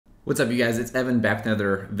What's up, you guys? It's Evan back with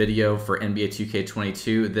another video for NBA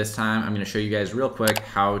 2K22. This time I'm going to show you guys real quick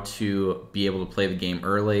how to be able to play the game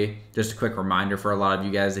early. Just a quick reminder for a lot of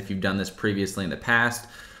you guys, if you've done this previously in the past,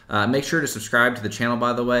 make sure to subscribe to the channel,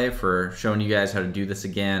 by the way, for showing you guys how to do this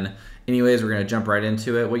again. Anyways, we're going to jump right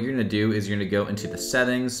into it. What you're going to do is you're going to go into the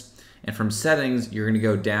settings, and from settings you're going to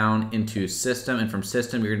go down into system, and from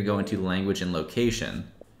system you're going to go into language and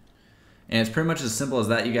location. And it's pretty much as simple as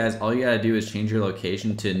that, you guys. All you gotta do is change your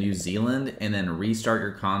location to New Zealand and then restart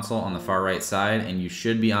your console on the far right side, and you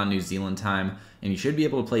should be on New Zealand time, and you should be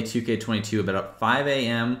able to play 2K22 about 5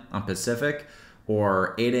 a.m. on Pacific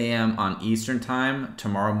or 8 a.m. on Eastern time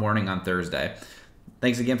tomorrow morning on Thursday.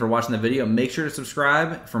 Thanks again for watching the video. Make sure to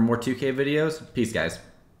subscribe for more 2K videos. Peace, guys.